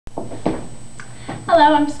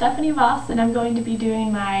Hello, I'm Stephanie Voss, and I'm going to be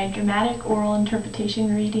doing my dramatic oral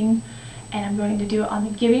interpretation reading, and I'm going to do it on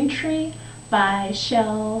The Giving Tree by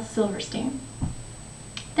Shel Silverstein.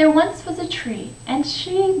 There once was a tree, and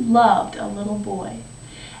she loved a little boy.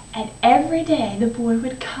 And every day the boy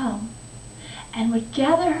would come and would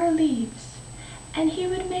gather her leaves, and he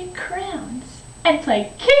would make crowns and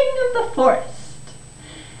play king of the forest.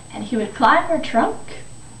 And he would climb her trunk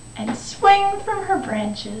and swing from her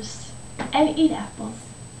branches and eat apples,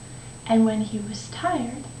 and when he was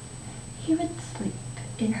tired, he would sleep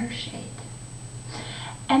in her shade.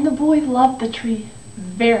 And the boy loved the tree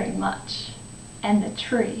very much, and the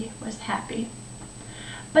tree was happy.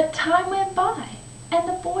 But time went by, and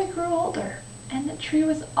the boy grew older, and the tree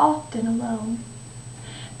was often alone.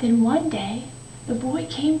 Then one day, the boy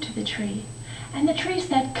came to the tree, and the tree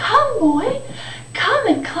said, "Come, boy, come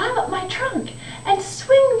and climb up my trunk, and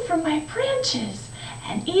swing from my branches,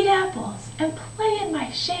 and eat apples, and play in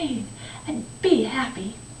my shade, and be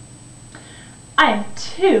happy." "I am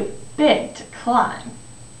too big to climb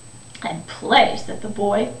and play," said the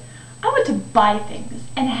boy. "I want to buy things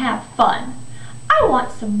and have fun. I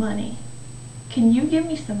want some money. Can you give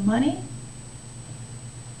me some money?"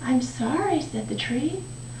 "I'm sorry," said the tree.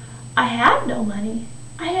 "I have no money.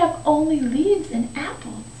 I have only leaves and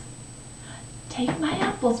apples." "Take my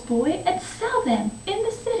apples, boy, and sell them in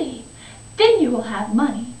the city. Then you will have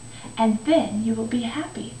money, and then you will be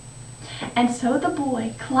happy." And so the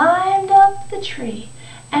boy climbed up the tree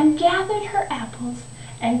and gathered her apples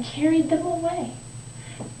and carried them away,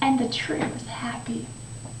 and the tree was happy.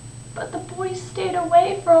 But the boy stayed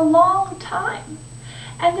away for a long time,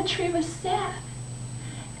 and the tree was sad.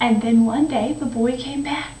 And then one day the boy came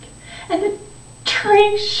back, and the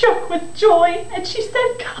tree shook with joy, and she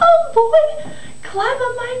said, "Come, boy, climb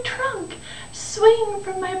up my trunk, swing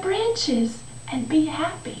from my branches, and be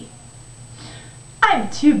happy." "I'm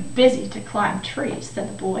too busy to climb trees," said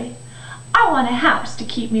the boy. "I want a house to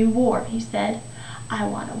keep me warm," he said. "I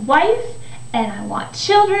want a wife, and I want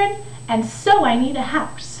children, and so I need a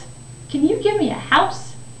house. Can you give me a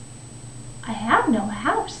house?" "I have no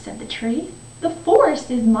house," said the tree. "The forest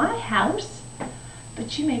is my house.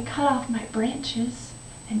 But you may cut off my branches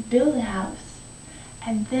and build a house,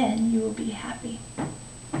 and then you will be happy."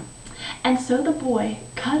 And so the boy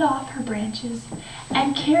cut off her branches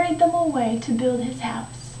and carried them away to build his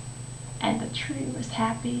house, and the tree was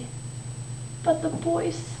happy. But the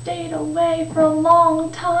boy stayed away for a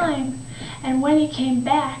long time, and when he came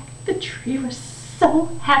back, the tree was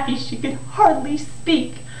so happy she could hardly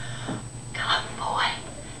speak. "Come, boy,"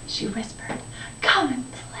 she whispered, "come and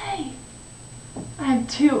play." "I'm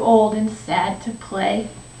too old and sad to play,"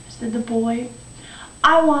 said the boy.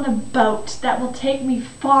 "I want a boat that will take me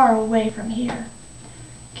far away from here.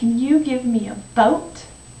 Can you give me a boat?"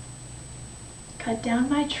 "Cut down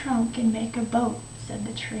my trunk and make a boat," said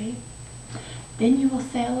the tree. "Then you will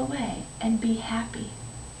sail away and be happy."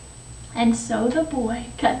 And so the boy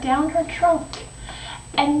cut down her trunk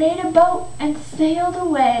and made a boat and sailed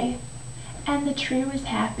away, and the tree was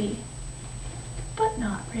happy, but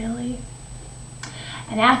not really.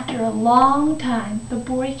 And after a long time, the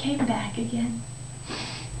boy came back again.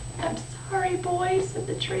 "I'm sorry, boy," said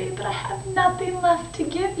the tree, "but I have nothing left to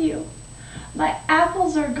give you. My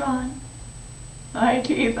apples are gone." "My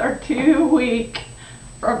teeth are too weak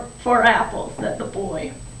for apples," said the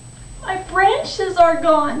boy. "My branches are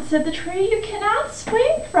gone," said the tree. "You cannot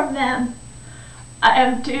swing from them." "I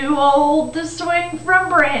am too old to swing from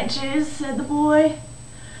branches," said the boy.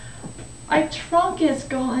 "My trunk is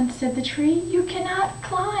gone," said the tree. "You cannot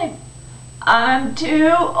climb." "I'm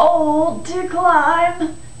too old to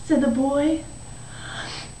climb," said the boy.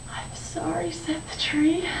 "I'm sorry," said the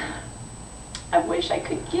tree. "I wish I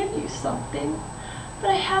could give you something,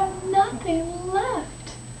 but I have nothing left.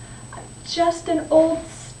 I'm just an old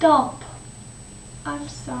stump. I'm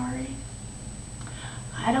sorry."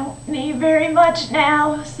 "I don't need very much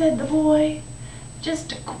now," said the boy.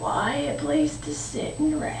 "Just a quiet place to sit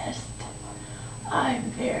and rest.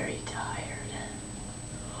 I'm very tired."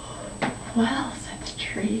 "Well," said the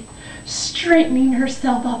tree, straightening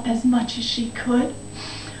herself up as much as she could,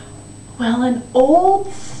 "well, an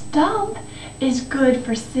old stump is good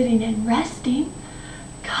for sitting and resting.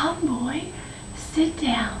 Come, boy, sit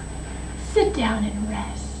down and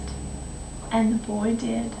rest." And the boy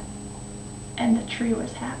did, and the tree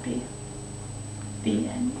was happy. The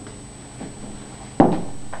end.